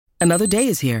Another day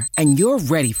is here, and you're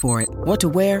ready for it. What to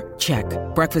wear? Check.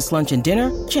 Breakfast, lunch, and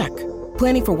dinner? Check.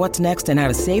 Planning for what's next and how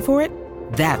to save for it?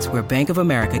 That's where Bank of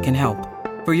America can help.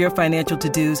 For your financial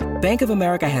to-dos, Bank of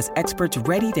America has experts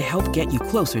ready to help get you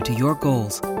closer to your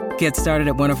goals. Get started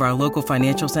at one of our local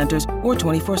financial centers or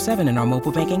 24/7 in our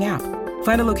mobile banking app.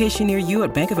 Find a location near you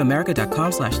at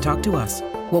bankofamerica.com/talktous.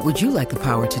 What would you like the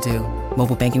power to do?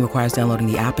 Mobile banking requires downloading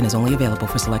the app and is only available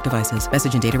for select devices.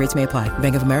 Message and data rates may apply.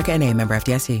 Bank of America NA, member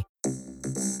FDIC.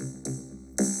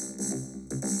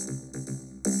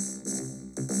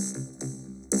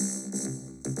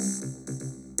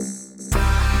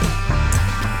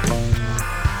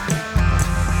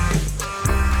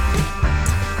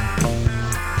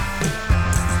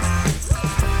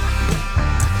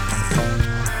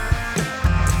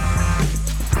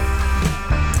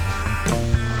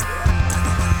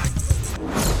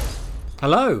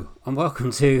 Hello, and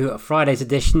welcome to Friday's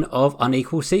edition of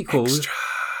Unequal Sequels.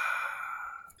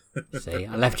 See,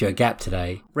 I left you a gap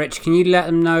today. Rich, can you let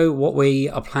them know what we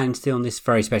are planning to do on this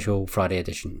very special Friday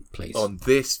edition, please? On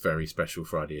this very special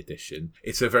Friday edition,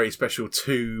 it's a very special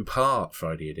two-part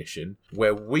Friday edition,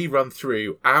 where we run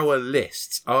through our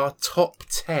lists, our top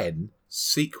 10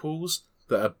 sequels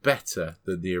that are better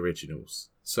than the originals.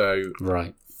 So,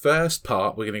 right. First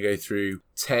part, we're going to go through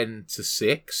 10 to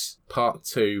 6. Part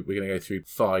 2, we're going to go through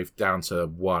 5 down to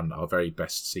 1, our very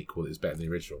best sequel that is better than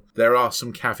the original. There are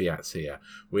some caveats here.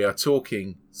 We are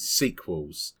talking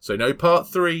sequels. So no part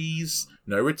 3s,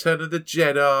 no Return of the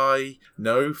Jedi,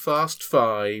 no Fast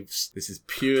 5s. This is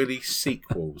purely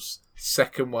sequels.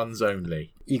 Second ones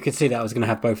only. You could see that I was going to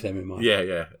have both of them in mind.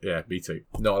 Yeah, me too.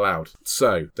 Not allowed.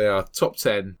 So, they are top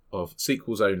 10 of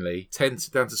sequels only. 10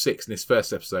 down to 6 in this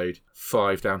first episode,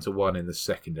 5 down to 1 in the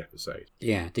second episode.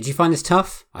 Yeah. Did you find this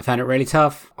tough? I found it really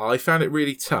tough. I found it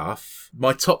really tough.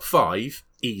 My top 5,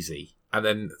 easy. And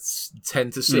then 10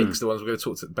 to 6, the ones we're going to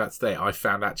talk about today, I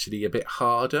found actually a bit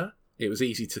harder. It was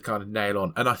easy to kind of nail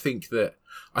on. And I think we're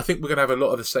going to have a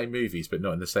lot of the same movies, but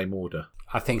not in the same order.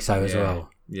 I think so as well.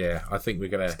 Yeah, I think we're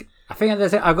going to...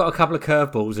 I've got a couple of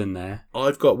curveballs in there.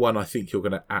 I've got one I think you're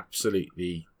going to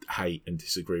absolutely hate and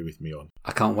disagree with me on.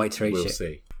 I can't wait to reach it. We'll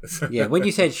see. Yeah, when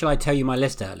you said, shall I tell you my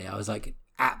list earlier? I was like,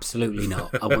 absolutely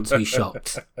not. I want to be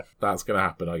shocked. That's going to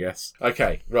happen, I guess.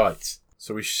 Okay, right.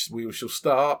 So we shall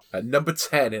start at number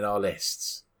 10 in our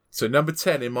lists. So number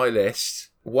 10 in my list,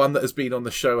 one that has been on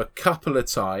the show a couple of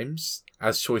times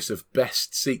as choice of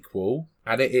best sequel,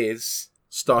 and it is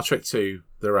Star Trek II,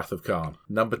 The Wrath of Khan.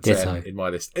 Number 10 in my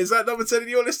list. Is that number 10 in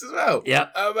your list as well? Yeah.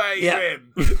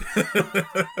 Amazing!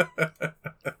 Yep.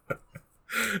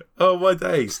 Oh my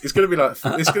days! It's gonna be like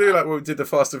when we did the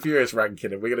Fast and Furious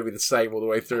ranking, and we're gonna be the same all the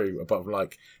way through, apart from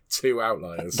like 2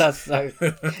 outliers. That's so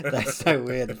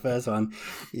weird. The first one,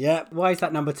 yeah. Why is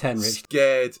that number 10, Rich?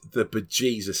 Scared the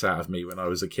bejesus out of me when I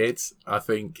was a kid, I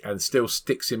think, and still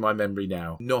sticks in my memory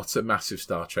now. Not a massive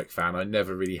Star Trek fan. I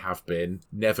never really have been.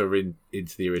 Never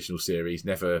into the original series.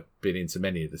 Never been into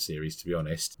many of the series, to be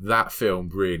honest. That film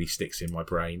really sticks in my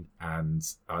brain, and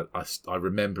I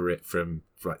remember it from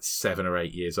like 7 or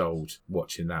 8 years old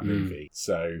watching that movie.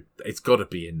 So it's got to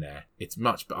be in there. It's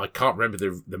much, but I can't remember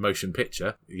the motion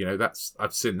picture. You know,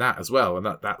 I've seen that as well, and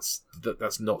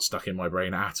that's not stuck in my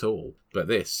brain at all. But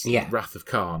this, Wrath of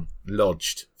Khan,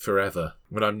 lodged forever.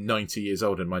 When I'm 90 years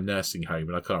old in my nursing home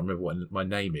and I can't remember what my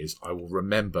name is, I will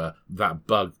remember that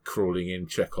bug crawling in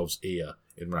Chekhov's ear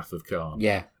in Wrath of Khan.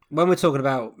 Yeah. When we're talking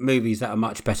about movies that are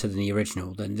much better than the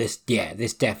original, then this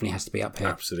definitely has to be up here.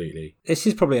 Absolutely. This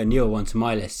is probably a newer one to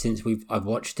my list since I've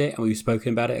watched it and we've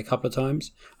spoken about it a couple of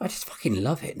times. I just fucking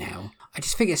love it now. I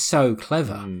just think it's so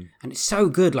clever and it's so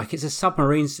good. Like, it's a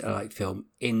submarine like film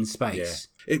in space.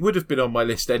 Yeah. It would have been on my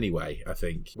list anyway, I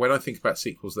think. When I think about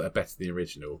sequels that are better than the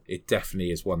original, it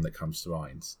definitely is one that comes to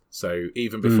mind. So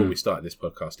even before we started this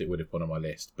podcast, it would have been on my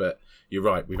list. But you're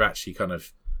right, we've actually kind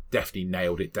of definitely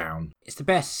nailed it down. It's the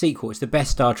best sequel. It's the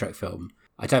best Star Trek film.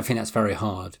 I don't think that's very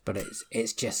hard, but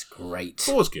it's just great.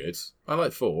 4's good. I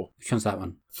like 4. Which one's that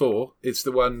one? 4. It's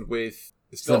the one with...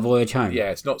 It's not the Voyage Home?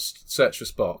 Yeah, it's not Search for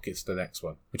Spock. It's the next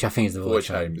one. Which I think is the Voyage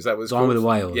Home. Is that what it's the called? one with the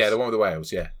whales? Yeah, the one with the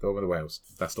whales. Yeah, the one with the whales.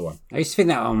 That's the one. I used to think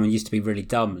that one used to be really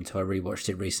dumb until I rewatched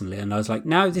it recently, and I was like,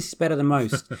 no, this is better than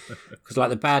most. Because like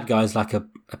the bad guy's like a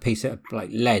piece of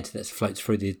like lead that floats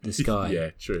through the sky.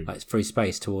 Yeah, true. Like through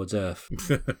space towards Earth.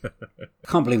 I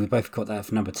can't believe we both got that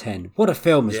for number 10. What a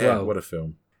film as well. Yeah, what a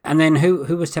film. And then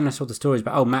who was telling us all the stories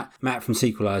about? Oh, Matt from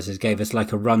Sequelizers gave us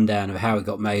like a rundown of how it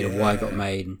got made and why it got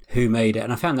made and who made it.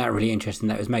 And I found that really interesting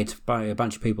that it was made by a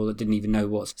bunch of people that didn't even know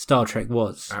what Star Trek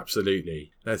was.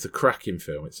 Absolutely. It's a cracking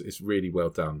film. It's really well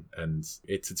done. And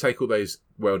to take all those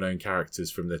well-known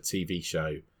characters from the TV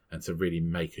show and to really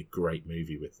make a great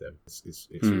movie with them. It's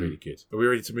really good. Are we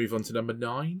ready to move on to number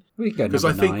 9? We go because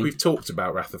number I think 9. we've talked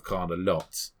about Wrath of Khan a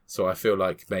lot, so I feel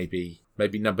like maybe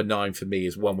number 9 for me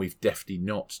is one we've definitely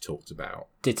not talked about.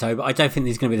 Ditto, but I don't think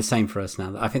this is going to be the same for us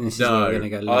now. I think this is where we're going to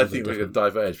go a little I bit think we're going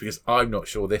different. to diverge because I'm not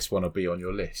sure this one will be on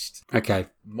your list. Okay.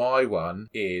 My one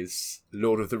is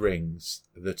Lord of the Rings,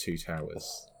 The Two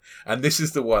Towers. And this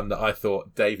is the one that I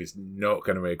thought Dave is not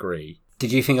going to agree.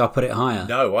 Did you think I'll put it higher?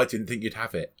 No, I didn't think you'd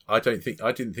have it. I didn't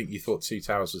think you thought Two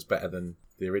Towers was better than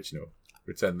the original,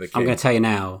 Return of the King. I'm going to tell you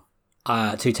now,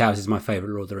 Two Towers is my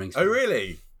favourite Lord of the Rings Oh, film.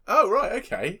 really? Oh, right,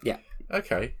 okay. Yeah.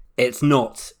 Okay. It's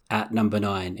not at number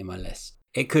 9 in my list.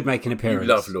 It could make an appearance.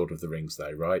 You love Lord of the Rings,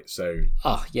 though, right? So,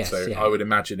 Oh, yes. so yeah. I would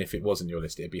imagine if it wasn't your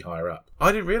list, it'd be higher up.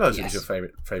 I didn't realise it was Yes. your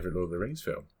favourite Lord of the Rings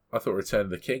film. I thought Return of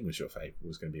the King was going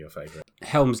to be your favourite.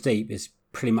 Helm's Deep is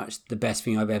pretty much the best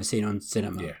thing I've ever seen on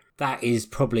cinema. Yeah. That is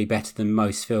probably better than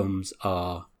most films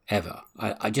are ever.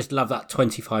 I just love that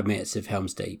 25 minutes of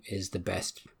Helm's Deep is the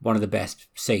best, one of the best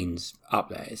scenes up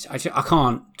there. I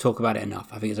can't talk about it enough.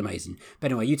 I think it's amazing.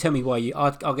 But anyway, you tell me why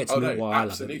I'll get to know why I love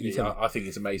it. Absolutely. You tell me. I think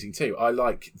it's amazing too. I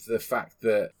like the fact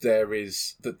that there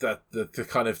is the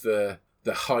kind of the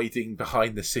hiding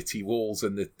behind the city walls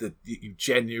and the you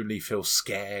genuinely feel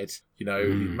scared,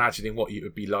 imagining what it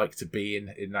would be like to be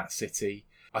in that city.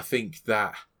 I think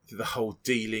that the whole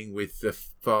dealing with the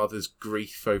father's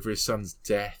grief over his son's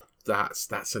death,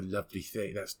 that's a lovely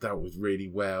thing. That's dealt with really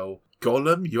well.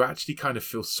 Gollum, you actually kind of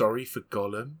feel sorry for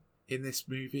Gollum in this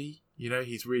movie.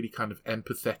 He's really kind of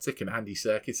empathetic, and Andy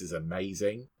Serkis is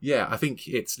amazing. Yeah, I think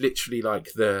it's literally like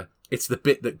it's the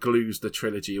bit that glues the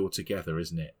trilogy all together,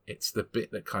 isn't it? It's the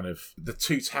bit that kind of... The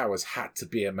Two Towers had to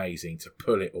be amazing to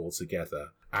pull it all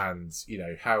together. And,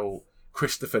 how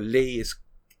Christopher Lee is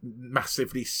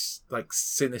massively,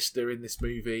 sinister in this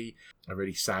movie. I'm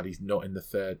really sad he's not in the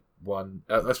third one.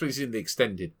 I suppose he's in the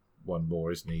extended one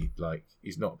more, isn't he?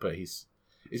 He's not, but he's...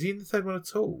 Is he in the third one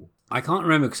at all? I can't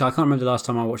remember because I can't remember the last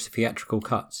time I watched the theatrical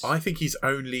cuts. I think he's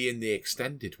only in the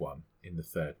extended one, in the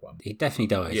third one. He definitely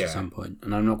dies Yeah. at some point,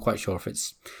 and I'm not quite sure if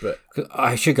it's... But 'cause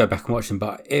I should go back and watch them,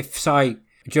 but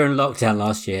during lockdown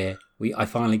last year, I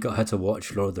finally got her to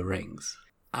watch Lord of the Rings.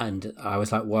 And I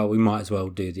was like, well, we might as well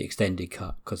do the extended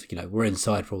cut because, we're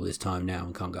inside for all this time now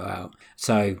and can't go out.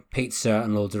 So Pizza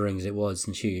and Lord of the Rings it was,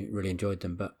 and she really enjoyed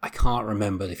them. But I can't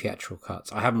remember the theatrical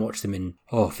cuts. I haven't watched them in,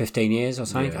 15 years or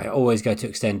something. Yeah. I always go to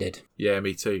extended. yeah,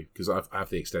 me too, because I have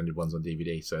the extended ones on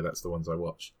DVD, so that's the ones I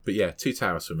watch. But yeah, Two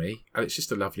Towers for me, and it's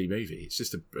just a lovely movie. It's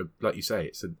just, like you say,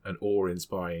 it's an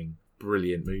awe-inspiring,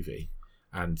 brilliant movie.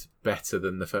 And better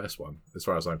than the first one, as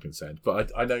far as I'm concerned.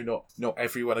 But I know not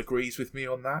everyone agrees with me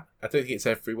on that. I don't think it's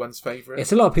everyone's favourite.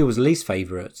 It's a lot of people's least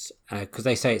favourites because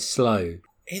they say it's slow.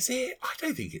 Is it? I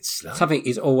don't think it's slow. Something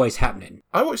is always happening.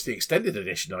 I watched the extended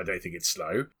edition. I don't think it's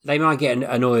slow. They might get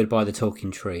annoyed by the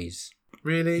talking trees.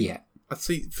 Really? Yeah. I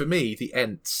see. For me, the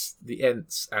Ents,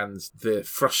 and the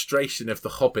frustration of the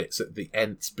hobbits at the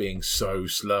Ents being so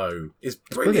slow is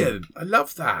brilliant. I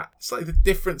love that. It's like the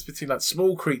difference between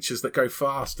small creatures that go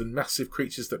fast and massive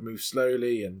creatures that move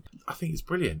slowly, and I think it's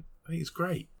brilliant. I think it's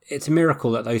great. It's a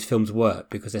miracle that those films work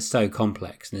because they're so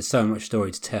complex and there's so much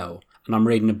story to tell. And I'm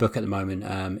reading a book at the moment,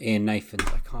 Ian Nathan's,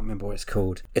 I can't remember what it's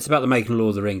called. It's about the making of Lord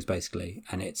of the Rings, basically.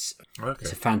 And it's a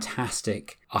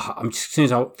fantastic... as soon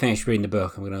as I finish reading the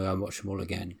book, I'm going to go and watch them all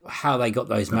again. How they got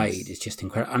those made is just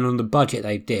incredible. And on the budget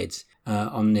they did,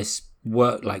 on this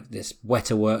this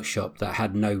Weta workshop that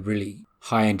had no really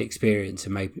high-end experience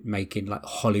in making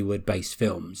Hollywood-based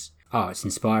films. It's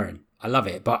inspiring. I love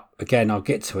it. But again, I'll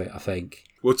get to it, I think.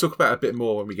 We'll talk about it a bit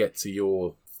more when we get to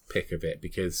your pick of it,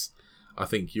 because I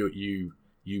think you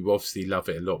obviously love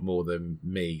it a lot more than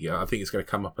me. I think it's going to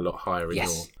come up a lot higher in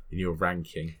your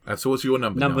ranking. And so what's your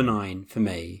number 9? Number 9 for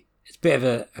me, it's a bit of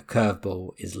a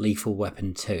curveball, is Lethal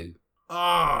Weapon 2.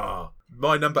 My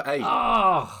number 8.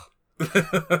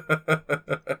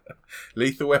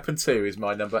 Lethal Weapon 2 is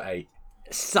my number 8.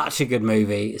 Such a good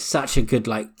movie. Such a good,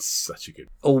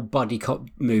 all buddy cop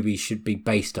movies should be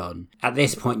based on. At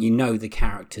this point, the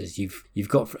characters. You've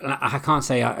got... I can't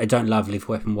say I don't love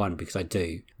Lethal Weapon 1 because I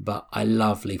do, but I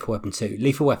love Lethal Weapon 2.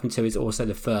 Lethal Weapon 2 is also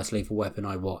the first Lethal Weapon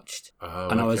I watched.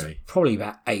 I was probably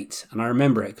about 8, and I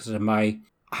remember it because I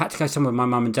had to go somewhere with my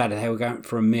mum and dad, and they were going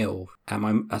for a meal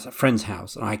at a friend's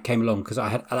house, and I came along because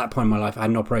at that point in my life, I had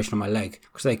an operation on my leg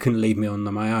because they couldn't leave me on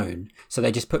my own. So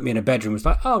they just put me in a bedroom. It was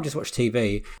like, I'll just watch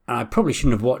TV. And I probably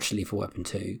shouldn't have watched Lethal Weapon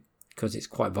 2 because it's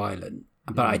quite violent.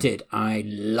 But I did. I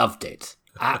loved it.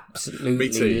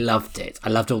 Absolutely loved it. I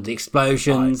loved all the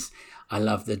explosions. I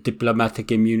love the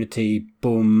diplomatic immunity.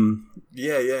 Boom.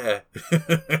 Yeah.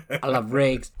 I love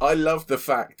Riggs. I love the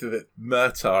fact that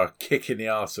Murtaugh are kicking the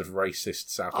arse of racist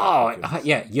South Africans.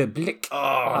 Yeah, you blick.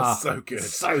 So good.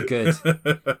 So good.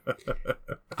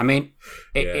 I mean,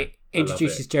 it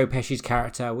introduces Joe Pesci's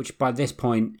character, which by this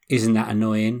point isn't that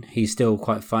annoying. He's still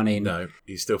quite funny. No,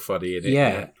 he's still funny in it.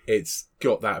 Yeah. It's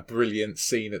got that brilliant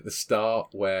scene at the start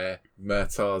where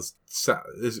Murtaugh's on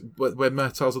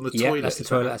the toilet. Yeah, that's the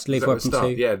toilet. That's Lethal Weapon 2.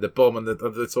 Yeah, the bomb on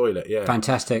the toilet. Yeah,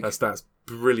 fantastic. That's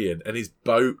brilliant. And his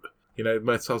boat,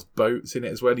 Murtaugh's boat's in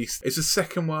it as well. It's the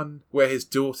second one where his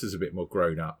daughter's a bit more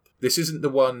grown up. This isn't the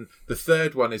one. The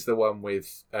third one is the one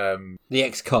with the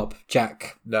ex-cop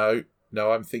Jack.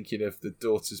 No, I'm thinking of the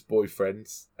daughter's boyfriend,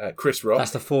 Chris Rock.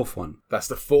 That's the fourth one. That's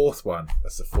the fourth one.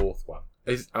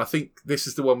 I think this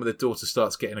is the one where the daughter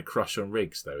starts getting a crush on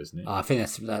Riggs, though, isn't it? I think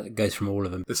that goes from all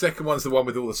of them. The second one's the one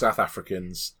with all the South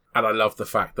Africans, and I love the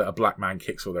fact that a black man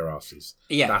kicks all their asses.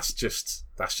 Yeah, that's just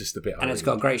the bit. And it's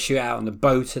got a great shootout on the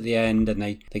boat at the end, and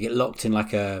they get locked in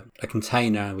like a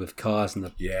container with cars, and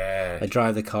they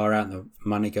drive the car out, and the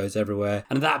money goes everywhere.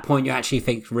 And at that point, you actually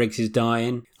think Riggs is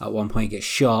dying. At one point, he gets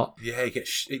shot. Yeah, he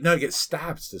gets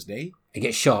stabbed, doesn't he? He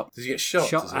gets shot. Does he get shot?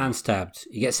 Shot and stabbed.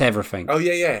 He gets everything. Oh,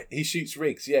 yeah. He shoots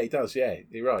Riggs. Yeah, he does. Yeah,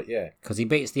 you're right, yeah. Because he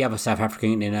beats the other South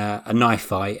African in a knife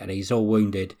fight, and he's all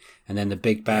wounded. And then the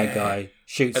big bad guy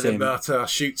shoots him. And then Murtaugh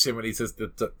shoots him when he does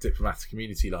the diplomatic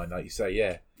immunity line, like you say,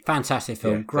 yeah. Fantastic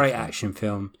film. Yeah, great action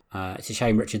film. It's a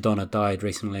shame Richard Donner died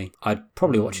recently. I'd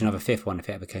probably watch another fifth one if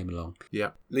it ever came along.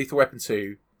 Yeah. Lethal Weapon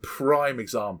 2, prime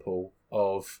example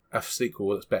of a sequel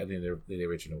that's better than the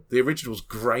original. The original's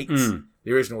great.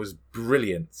 The original was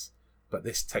brilliant, but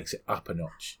this takes it up a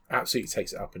notch. Absolutely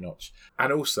takes it up a notch.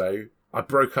 And also, I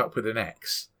broke up with an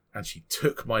ex, and she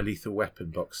took my Lethal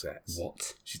Weapon box sets.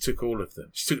 What? She took all of them.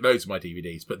 She took loads of my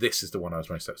DVDs, but this is the one I was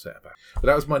most upset about. But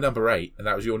that was my number 8, and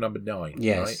that was your number 9.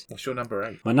 Yes. Right? What's your number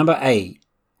 8? My number 8,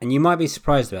 and you might be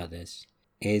surprised about this,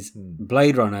 is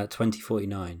Blade Runner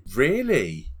 2049.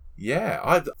 Really?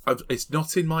 Yeah, it's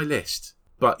not in my list,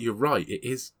 but you're right, it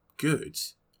is good.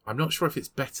 I'm not sure if it's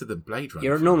better than Blade Runner.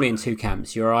 You're normally in two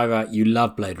camps. You're either you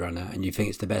love Blade Runner and you think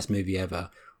it's the best movie ever,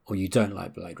 or you don't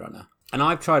like Blade Runner. And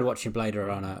I've tried watching Blade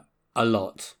Runner a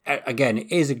lot. Again,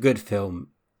 it is a good film.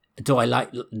 Do I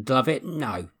love it?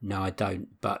 No, I don't.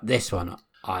 But this one,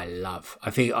 I love.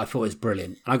 I thought it was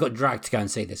brilliant. And I got dragged to go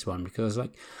and see this one because I was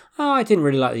like, I didn't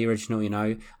really like the original.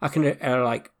 I can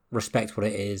respect what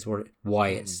it is, why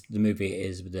it's the movie it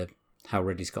is, with how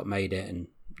Ridley Scott made it, and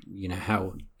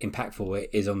how impactful it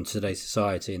is on today's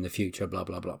society in the future. Blah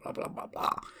blah blah blah blah blah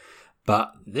blah.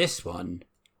 But this one,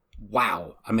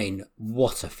 wow! I mean,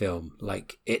 what a film!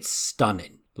 Like, it's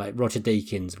stunning. Like, Roger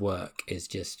Deakins' work is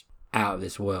just out of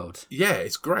this world. Yeah,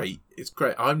 it's great. It's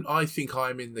great. I think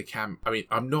I'm in the camp. I mean,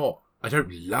 I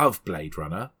don't love Blade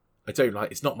Runner.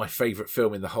 It's not my favourite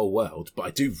film in the whole world, but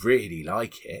I do really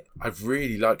like it. I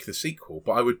really like the sequel,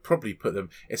 but I would probably put them,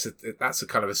 that's a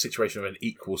kind of a situation of an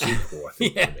equal sequel, I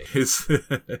think, for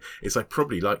me. It's I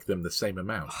probably like them the same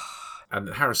amount.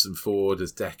 And Harrison Ford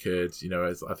as Deckard,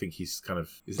 I think he's kind of...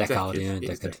 Deckard,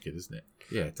 Deckard, isn't it?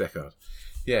 Yeah, Deckard.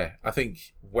 Yeah, I think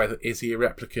is he a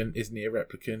replicant? Isn't he a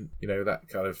replicant? That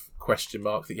kind of question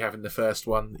mark that you have in the first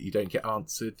one that you don't get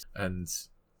answered, and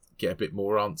get a bit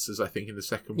more answers, I think, in the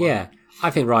second one. Yeah, I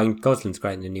think Ryan Gosling's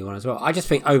great in the new one as well. I just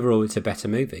think overall it's a better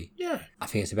movie. Yeah. I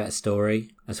think it's a better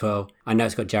story as well. I know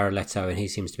it's got Jared Leto and he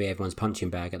seems to be everyone's punching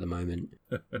bag at the moment.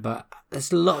 But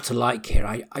there's a lot to like here.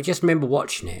 I just remember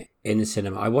watching it in the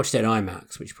cinema. I watched it in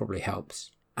IMAX, which probably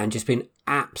helps. And just been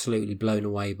absolutely blown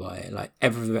away by it. Like,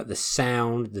 everything about the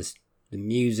sound, the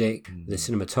music, the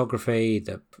cinematography,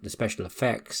 the special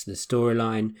effects, the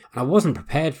storyline. And I wasn't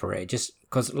prepared for it, just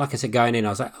because, like I said, going in, I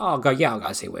was like, I'll go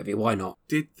see it with you, why not?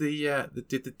 Did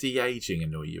the de-aging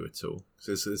annoy you at all?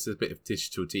 So there's a bit of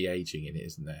digital de-aging in it,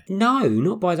 isn't there? No,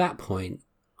 not by that point.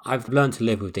 I've learned to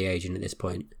live with de-aging at this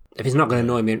point. If it's not going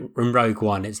to annoy me in Rogue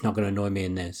One, it's not going to annoy me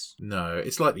in this. No,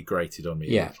 it's slightly grated on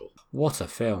me a little. What a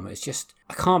film. It's just,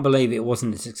 I can't believe it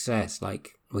wasn't a success.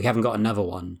 Like, we haven't got another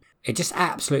one. It just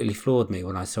absolutely floored me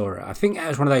when I saw it. I think it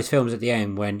was one of those films at the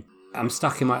end when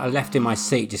I left in my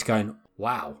seat just going,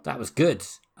 wow, that was good.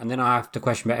 And then I have to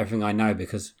question about everything I know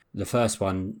because the first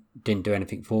one didn't do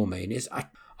anything for me. And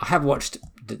I have watched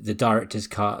the director's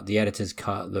cut, the editor's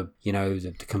cut, the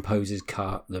composer's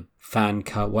cut, the fan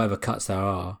cut, whatever cuts there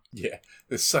are. Yeah,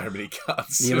 there's so many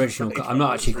cuts. The original cut. I'm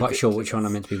not actually quite sure which one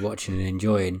I'm meant to be watching and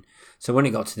enjoying. So when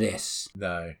it got to this,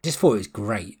 I just thought it was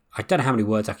great. I don't know how many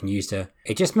words I can use it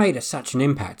just made such an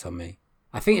impact on me.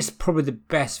 I think it's probably the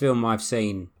best film I've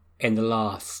seen in the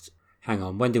last... Hang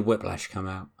on, when did Whiplash come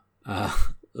out?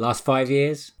 Last 5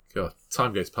 years? God,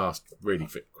 time goes past really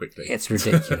quickly. It's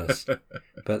ridiculous.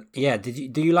 But yeah,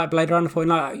 do you like Blade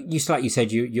Runner? You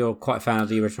said you're quite a fan of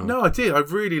the original. No, I did. I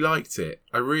really liked it.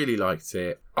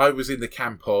 I was in the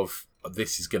camp of,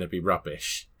 this is going to be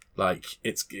rubbish. Like,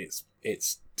 it's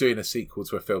doing a sequel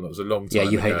to a film that was a long time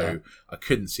ago. Hate that. I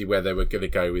couldn't see where they were going to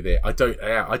go with it. I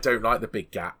don't like the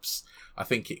big gaps. I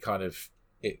think it kind of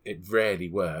it rarely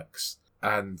works.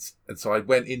 And so I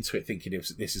went into it thinking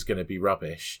this is going to be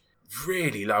rubbish.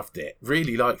 Really loved it.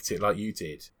 Really liked it like you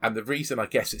did. And the reason I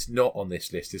guess it's not on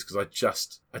this list is because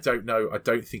I don't know. I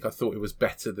don't think I thought it was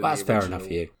better than That's the original. fair enough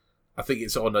for you. I think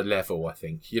it's on a level. I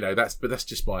think that's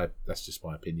just my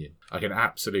opinion. I can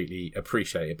absolutely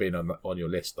appreciate it being on your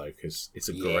list though, because it's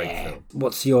a great film.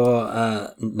 What's your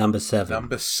number 7?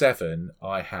 Number 7,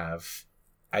 I have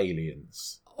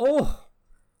Aliens. Oh,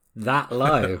 that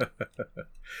low.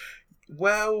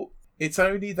 Well, it's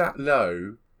only that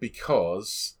low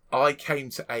because I came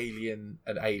to Alien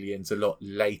and Aliens a lot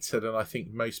later than I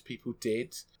think most people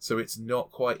did. So it's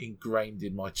not quite ingrained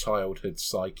in my childhood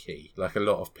psyche like a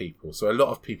lot of people. So a lot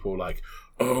of people are like,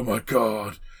 oh my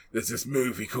God, there's this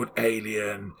movie called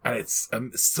Alien and it's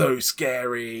so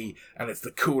scary and it's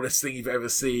the coolest thing you've ever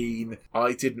seen.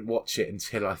 I didn't watch it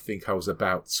until I think I was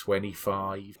about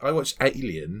 25. I watched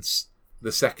Aliens,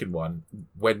 the second one,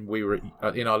 when we were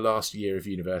in our last year of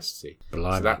university.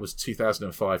 Blimey. So that was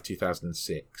 2005,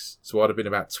 2006. So I'd have been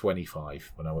about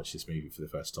 25 when I watched this movie for the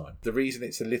first time. The reason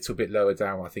it's a little bit lower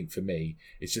down, I think, for me,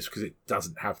 is just because it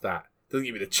doesn't give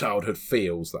me the childhood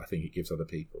feels that I think it gives other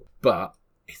people. But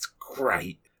it's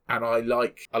great. And I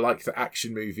like the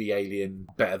action movie Alien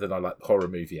better than I like the horror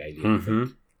movie Alien. Mm-hmm.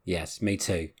 Yes, me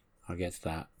too. I'll get to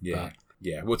that. Yeah. But...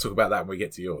 Yeah, we'll talk about that when we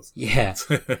get to yours. Yeah,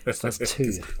 so that's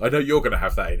 2. I know you're going to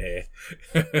have that in here.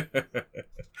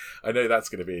 I know that's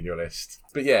going to be in your list.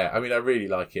 But yeah, I mean, I really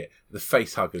like it. The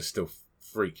face huggers still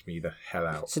freak me the hell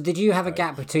out. So did you have a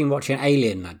gap between watching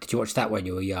Alien? Did you watch that when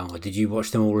you were young, or did you watch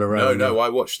them all in a row? No, I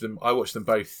watched them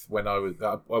both when I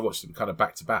watched them kind of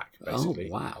back to back,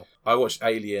 basically. Oh, wow. I watched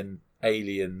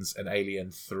Aliens, and Alien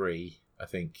 3, I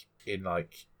think, in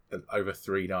like over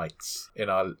 3 nights in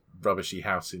our rubbishy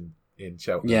house in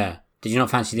Cheltenham. Yeah. Did you not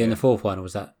fancy doing the 4th one, or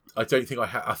was that? I don't think I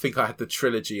had. I think I had the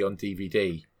trilogy on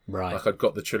DVD. Right. Like I'd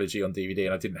got the trilogy on DVD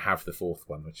and I didn't have the 4th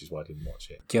one, which is why I didn't watch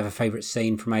it. Do you have a favourite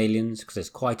scene from Aliens? Because there's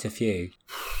quite a few.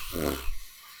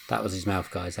 That was his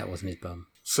mouth, guys. That wasn't his bum.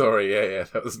 Sorry, yeah,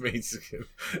 that was me.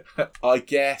 I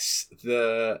guess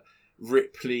the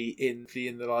Ripley in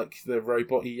the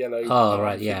robot-y yellow. Oh,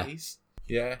 right, yeah. Thingies.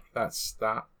 Yeah, that's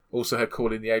that. Also, her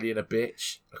calling the alien a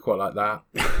bitch. I quite like that.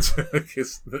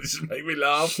 Because that just made me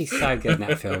laugh. She's so good in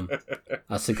that film.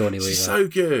 That's Sigourney Weaver. She's so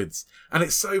good. And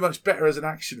it's so much better as an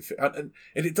action film.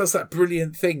 And it does that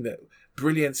brilliant thing that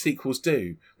brilliant sequels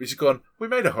do, which has gone, we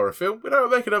made a horror film. We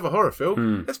don't make another horror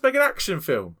film. Let's make an action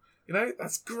film. You know,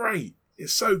 that's great.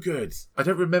 It's so good. I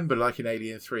don't remember liking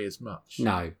Alien 3 as much.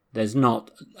 No, there's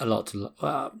not a lot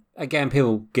to... again,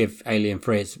 people give Alien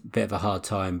 3 a bit of a hard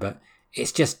time, but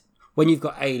it's just... When you've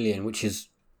got Alien, which is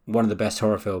one of the best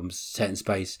horror films set in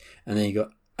space, and then you've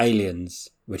got Aliens,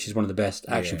 which is one of the best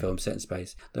action films set in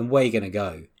space, then where are you going to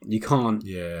go? You can't...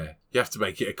 Yeah. You have to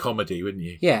make it a comedy, wouldn't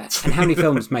you? Yeah, and how many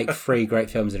films make 3 great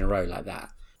films in a row like that?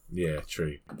 Yeah,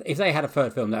 true. If they had a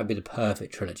 3rd film, that would be the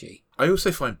perfect trilogy. I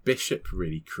also find Bishop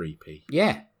really creepy.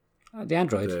 Yeah. The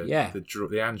android,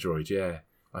 The android, yeah.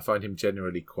 I find him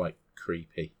generally quite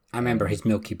creepy. I remember his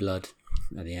milky blood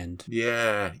at the end.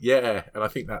 Yeah. And I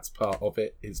think that's part of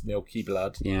it, his milky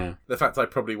blood. Yeah. The fact I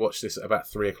probably watched this at about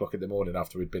 3 o'clock in the morning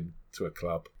after we'd been to a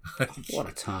club. What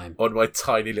a time. On my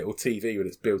tiny little TV with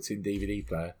its built-in DVD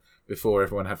player before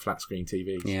everyone had flat screen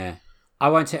TVs. Yeah. I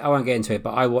won't get into it,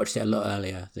 but I watched it a lot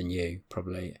earlier than you,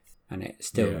 probably. And it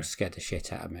still scared the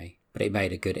shit out of me. But it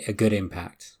made a good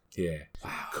impact. Yeah.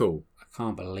 Wow. Cool. I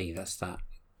can't believe that's that.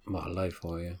 What a low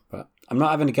for you. But I'm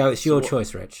not having a go. It's your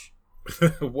choice, Rich.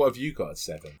 What have you got at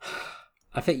 7?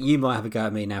 I think you might have a go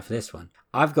at me now for this one.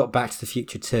 I've got Back to the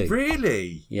Future 2.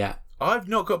 Really? Yeah. I've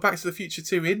not got Back to the Future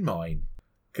 2 in mine.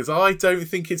 Because I don't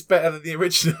think it's better than the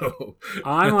original.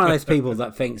 I'm one of those people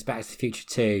that thinks Back to the Future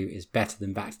 2 is better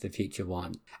than Back to the Future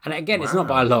 1. And again, It's not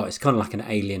by a lot. It's kind of like an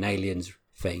Aliens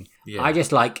thing. Yeah.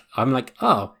 I'm like,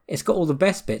 oh, it's got all the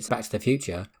best bits Back to the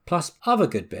Future, plus other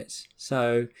good bits.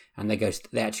 So, and they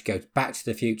actually go Back to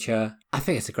the Future. I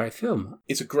think it's a great film.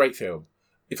 It's a great film.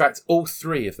 In fact, all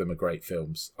 3 of them are great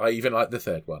films. I even like the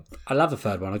 3rd one. I love the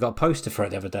 3rd one. I got a poster for it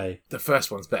the other day. The first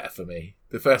one's better for me.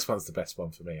 The first one's the best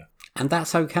one for me. And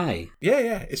that's okay.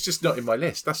 Yeah. It's just not in my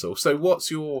list. That's all. So what's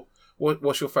your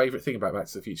What's your favourite thing about Back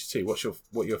to the Future 2? What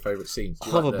are your favourite scenes?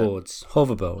 Hoverboards.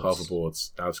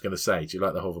 Hoverboards. I was going to say, do you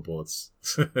like the hoverboards?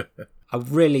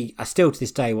 I still to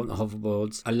this day want the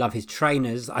hoverboards. I love his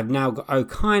trainers. I've now got,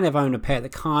 kind of own a pair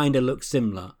that kind of look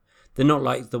similar. They're not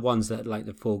like the ones that like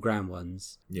the $4,000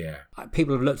 ones. Yeah.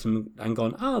 People have looked at them and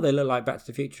gone, oh, they look like Back to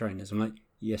the Future trainers. I'm like,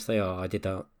 yes, they are. I did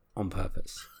that on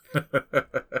purpose.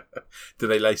 Do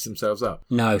they lace themselves up?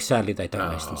 No, sadly they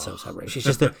don't lace themselves up, Rich. It's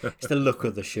just it's the look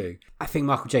of the shoe. I think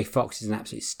Michael J. Fox is an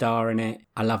absolute star in it.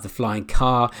 I love the flying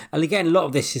car. And again, a lot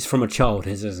of this is from a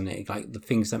childhood, isn't it? Like the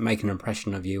things that make an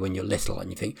impression of you when you're little and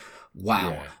you think,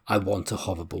 wow, I want a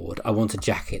hoverboard. I want a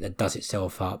jacket that does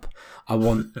itself up. I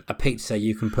want a pizza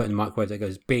you can put in the microwave that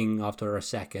goes bing after a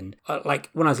second. Like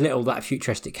when I was little, that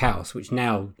futuristic house, which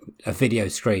now a video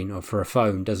screen or for a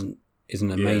phone isn't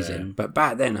amazing. Yeah. But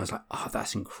back then I was like, oh,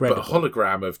 that's incredible. But a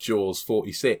hologram of Jaws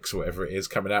 46 or whatever it is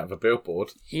coming out of a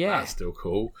billboard. Yeah. That's still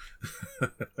cool.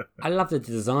 I love the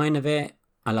design of it.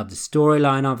 I love the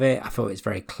storyline of it. I thought it was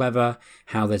very clever.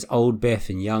 How there's old Biff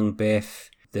and young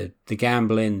Biff. The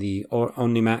gambling, the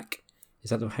Omnimac.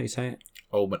 Is that how you say it?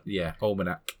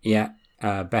 Almanac. Yeah,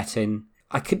 betting.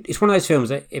 It's one of those films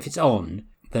that if it's on,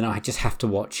 then I just have to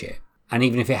watch it. And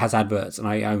even if it has adverts and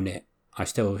I own it, I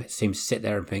still seem to sit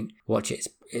there and think, watch it.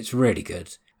 It's really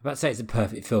good. I'm about to say it's a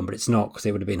perfect film, but it's not because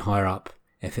it would have been higher up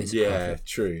if it's perfect.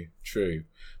 True.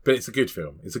 But it's a good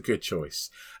film. It's a good choice.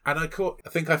 And I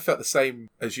think I felt the same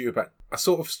as you about... I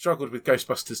sort of struggled with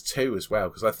Ghostbusters 2 as well,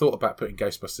 because I thought about putting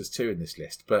Ghostbusters 2 in this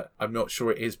list, but I'm not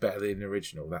sure it is better than the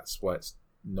original. That's why it's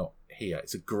not here.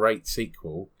 It's a great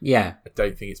sequel. Yeah. I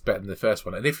don't think it's better than the first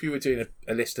one. And if you were doing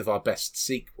a list of our best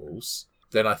sequels...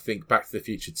 then I think Back to the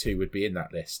Future 2 would be in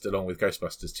that list, along with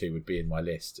Ghostbusters 2 would be in my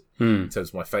list in terms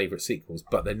of my favourite sequels,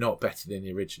 but they're not better than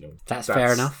the original. That's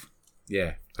fair enough.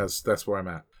 Yeah, that's where I'm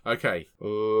at. Okay,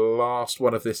 last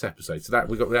one of this episode. So that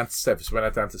we got down to 7, so we're now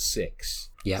down to 6.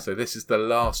 Yeah. So this is the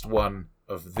last one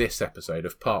of this episode,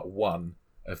 of part 1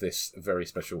 of this very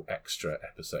special extra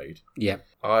episode. Yeah.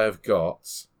 I have got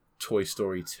Toy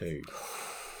Story 2.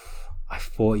 I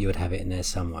thought you would have it in there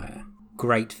somewhere.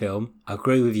 Great film. I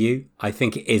agree with you. I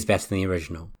think it is better than the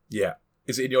original. Yeah.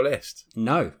 Is it in your list?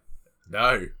 No.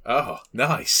 Oh,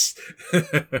 nice.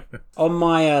 On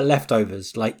my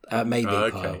leftovers, maybe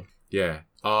pile. Yeah.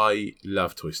 I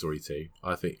love Toy Story 2.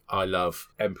 I think I love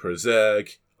Emperor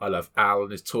Zurg. I love Al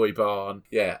and his toy barn.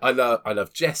 Yeah, I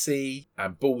love Jessie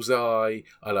and Bullseye.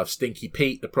 I love Stinky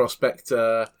Pete, the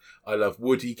prospector. I love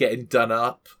Woody getting done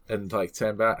up and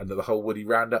turn back and the whole Woody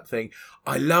Roundup thing.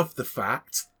 I love the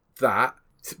fact that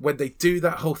when they do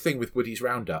that whole thing with Woody's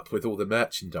Roundup with all the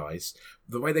merchandise,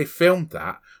 the way they filmed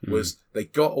that was they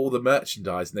got all the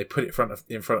merchandise and they put it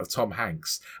in front of Tom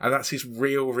Hanks, and that's his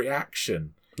real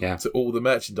reaction to all the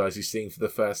merchandise he's seeing for the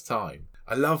first time.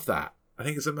 I love that. I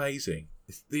think it's amazing.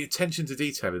 The attention to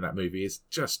detail in that movie is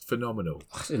just phenomenal.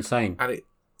 That's insane. And it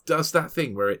does that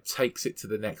thing where it takes it to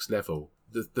the next level.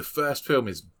 The first film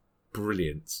is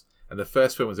brilliant, and the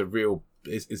first film is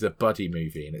a buddy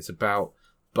movie, and it's about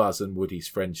Buzz and Woody's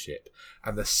friendship.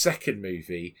 And the second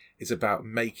movie is about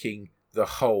making the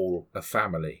whole a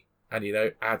family, and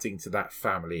adding to that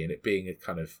family and it being a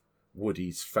kind of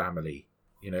Woody's family.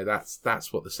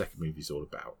 That's what the second movie's all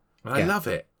about. And I love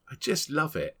it. I just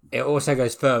love it. It also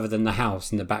goes further than the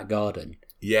house in the back garden.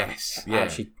 Yes. Yeah.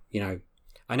 Actually,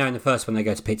 I know in the first one they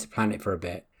go to Pizza Planet for a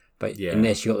bit, but in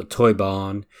this you got the toy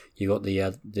barn, you got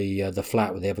the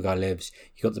flat where the other guy lives,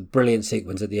 you got the brilliant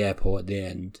sequence at the airport at the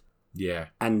end. Yeah.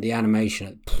 And the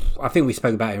animation, I think we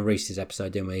spoke about it in Reese's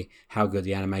episode, didn't we? How good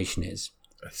the animation is.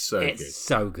 It's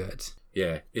so good.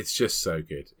 Yeah, it's just so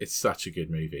good. It's such a good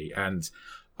movie. And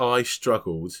I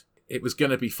struggled. It was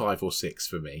going to be 5 or 6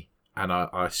 for me. And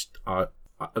I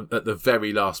at the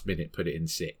very last minute put it in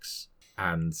 6.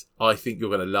 And I think you're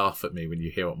going to laugh at me when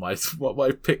you hear what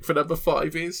my pick for number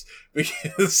 5 is.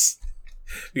 Because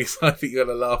I think you're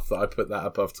going to laugh that I put that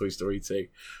above Toy Story 2.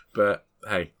 But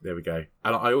hey, there we go.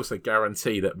 And I also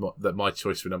guarantee that my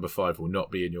choice for number 5 will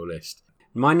not be in your list.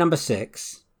 My number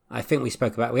 6, I think we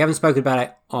haven't spoken about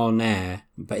it on air,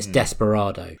 but it's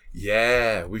Desperado.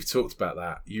 Yeah, we've talked about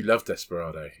that. You love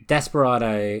Desperado.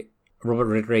 Desperado, Robert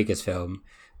Rodriguez film,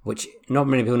 which not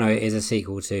many people know it is a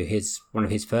sequel to one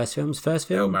of his first film.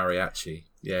 El Mariachi.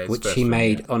 Yeah, which he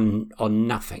made on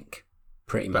nothing,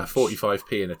 pretty about much.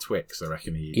 45p in a Twix, I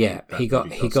reckon. He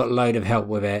got a load of help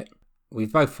with it.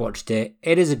 We've both watched it.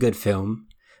 It is a good film,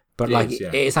 but it's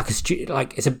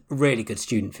it's a really good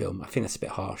student film. I think that's a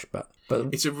bit harsh, but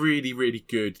it's a really, really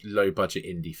good low budget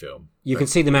indie film. You can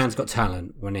see the man's got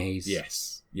talent when he's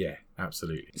yes, yeah,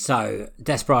 absolutely. So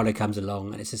Desperado comes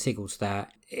along, and it's a sequel to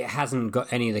that. It hasn't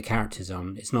got any of the characters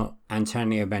on. It's not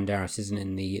Antonio Banderas isn't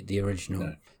in the original.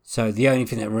 No. So the only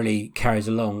thing that really carries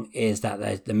along is that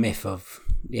there's the myth of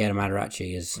Eddie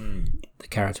Madarachi is the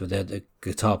character with the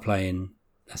guitar playing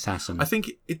assassin. I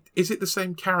think is it the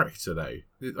same character though?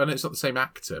 I know it's not the same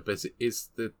actor, but is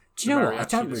the Do you know what? I Mariachi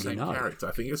don't the really same know. character?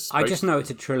 I think it's. I just know it's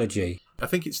a trilogy. I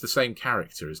think it's the same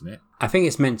character, isn't it? I think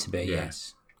it's meant to be, Yeah.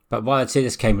 yes. But while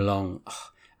this came along,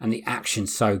 and the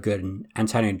action's so good, and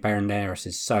Antonio Banderas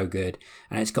is so good,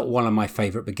 and it's got one of my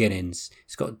favourite beginnings.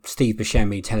 It's got Steve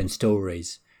Buscemi telling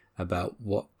stories about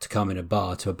what to come in a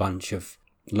bar to a bunch of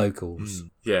locals.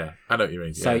 Yeah, I know what you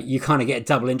mean. So Yeah. you kind of get a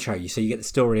double intro. So you get the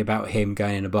story about him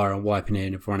going in a bar and wiping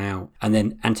everyone out, and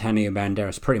then Antonio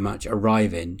Banderas pretty much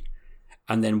arriving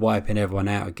and then wiping everyone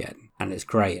out again. And it's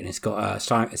great. And it's got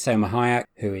Selma Hayek,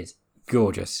 who is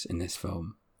gorgeous in this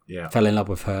film. Yeah. Fell in love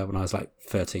with her when I was like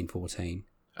 13, 14.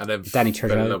 And then Danny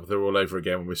fell in Trejo. love with her all over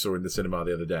again when we saw her in the cinema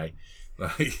the other day.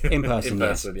 In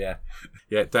person, yeah.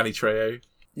 Yeah, Danny Trejo.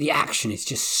 The action is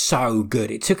just so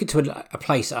good. It took it to a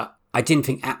place I didn't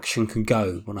think action could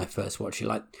go when I first watched it.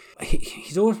 Like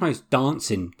he's almost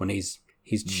dancing when he's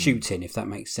shooting, if that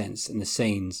makes sense, in the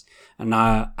scenes. And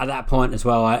at that point as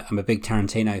well, I'm a big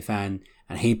Tarantino fan,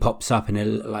 and he pops up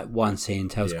in one scene,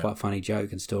 tells quite a funny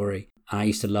joke and story. And I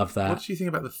used to love that. What did you think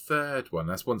about the third one?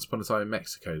 That's Once Upon a Time in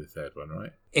Mexico, the third one,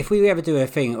 right? If we ever do a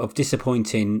thing of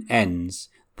disappointing ends,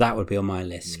 that would be on my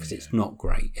list because it's not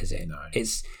great, is it? No.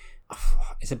 It's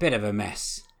a bit of a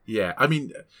mess. Yeah, I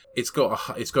mean, it's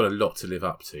got a lot to live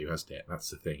up to, hasn't it? That's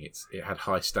the thing. It had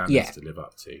high standards to live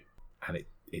up to, and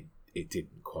it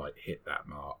didn't quite hit that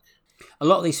mark. A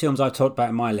lot of these films I've talked about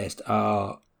in my list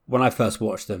are, when I first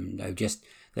watched them,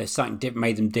 there's something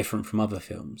made them different from other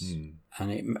films,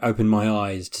 and it opened my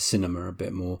eyes to cinema a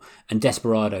bit more. And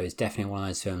Desperado is definitely one of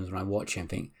those films when I watch it and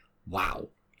think, wow,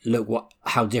 look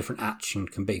how different action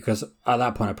can be. Because at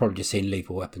that point I'd probably just seen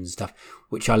Lethal Weapons and stuff,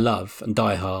 which I love, and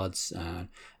Die Hards,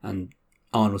 and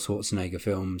Arnold Schwarzenegger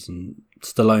films and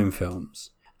Stallone films.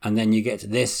 And then you get to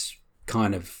this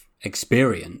kind of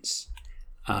experience,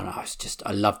 and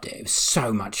I loved it. It was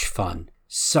so much fun.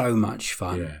 So much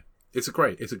fun. Yeah. It's a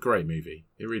great movie.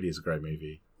 It really is a great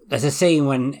movie. There's a scene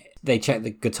when they check the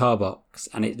guitar box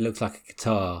and it looks like a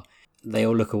guitar. They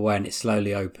all look away and it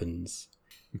slowly opens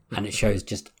and it shows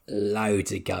just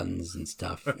loads of guns and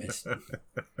stuff.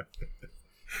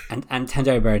 And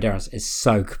Antonio Banderas is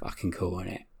so fucking cool in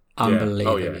it.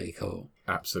 Unbelievably cool.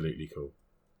 Absolutely cool.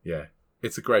 Yeah.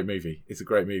 It's a great movie.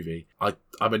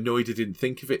 I'm annoyed I didn't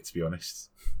think of it, to be honest.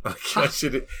 I'm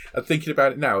thinking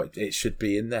about it now. It should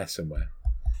be in there somewhere.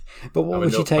 But what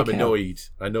would you take out? I'm annoyed.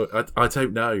 I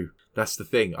don't know. That's the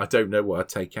thing. I don't know what I'd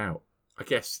take out. I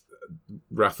guess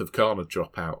Wrath of Khan would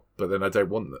drop out, but then I don't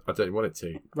want it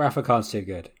to. Wrath of Khan's too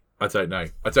good. I don't know.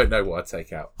 I don't know what I'd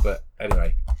take out. But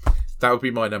anyway, that would be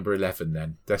my number 11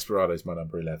 then. Desperado's my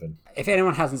number 11. If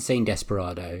anyone hasn't seen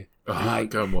Desperado,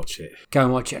 go and watch it. Go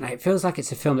and watch it. And it feels like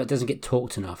it's a film that doesn't get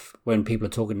talked enough when people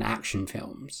are talking action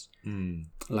films.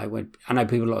 Like when I know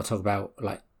people a lot talk about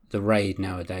like The Raid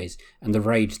nowadays, and The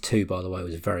Raid 2, by the way,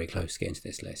 was very close to getting to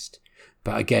this list.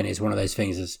 But again, it's one of those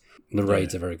things as The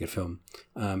Raid's a very good film.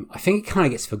 I think it kind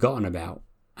of gets forgotten about.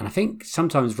 And I think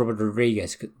sometimes Robert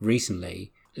Rodriguez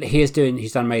recently, he's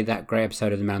made that great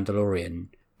episode of The Mandalorian,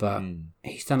 but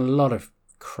he's done a lot of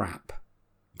crap.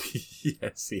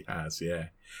 Yes, he has, yeah.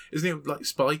 Isn't it like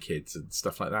Spy Kids and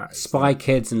stuff like that? Spy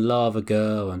Kids and Lava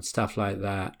Girl and stuff like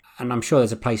that. And I'm sure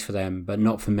there's a place for them, but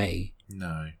not for me.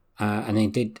 No. And he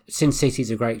did. Sin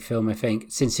City's a great film, I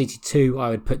think. Sin City 2,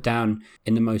 I would put down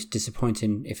in the most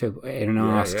disappointing. If anyone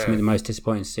asks me, the most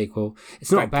disappointing sequel.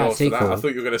 It's not a bad sequel. I thought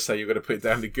you were going to say you're going to put it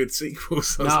down the good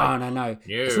sequels. No.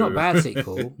 It's not a bad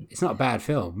sequel. It's not a bad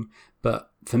film.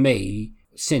 But for me,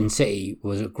 Sin City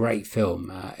was a great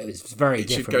film. It was very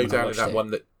different. It should go down in that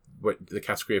one that the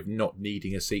category of not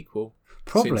needing a sequel.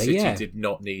 Probably, Sin City did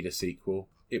not need a sequel.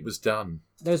 It was done.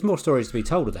 There was more stories to be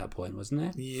told at that point, wasn't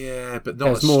there? Yeah, but not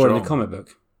there was more in the comic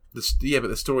book. But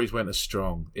the stories weren't as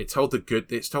strong. It's told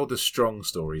the strong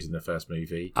stories in the first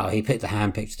movie. Oh, he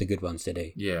handpicked the good ones, did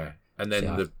he? Yeah, and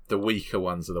then the weaker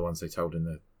ones are the ones they told in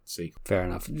the sequel. Fair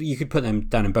enough. You could put them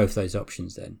down in both those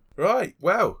options then. Right.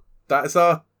 Well, that is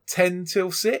our 10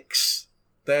 till 6.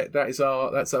 That's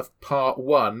our part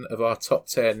 1 of our top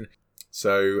 10.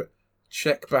 So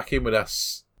check back in with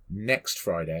us next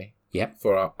Friday. Yep.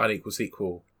 For our Unequal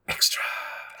Sequel Extra.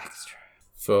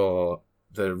 For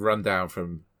the rundown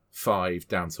from 5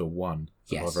 down to 1.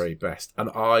 Yes. Our very best. And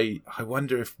I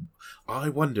wonder if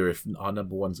our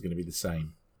number ones are going to be the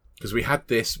same. Because we had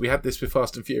this with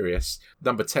Fast and Furious.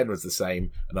 Number 10 was the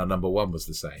same, and our number 1 was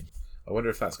the same. I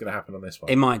wonder if that's going to happen on this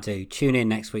one. It might do. Tune in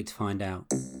next week to find out.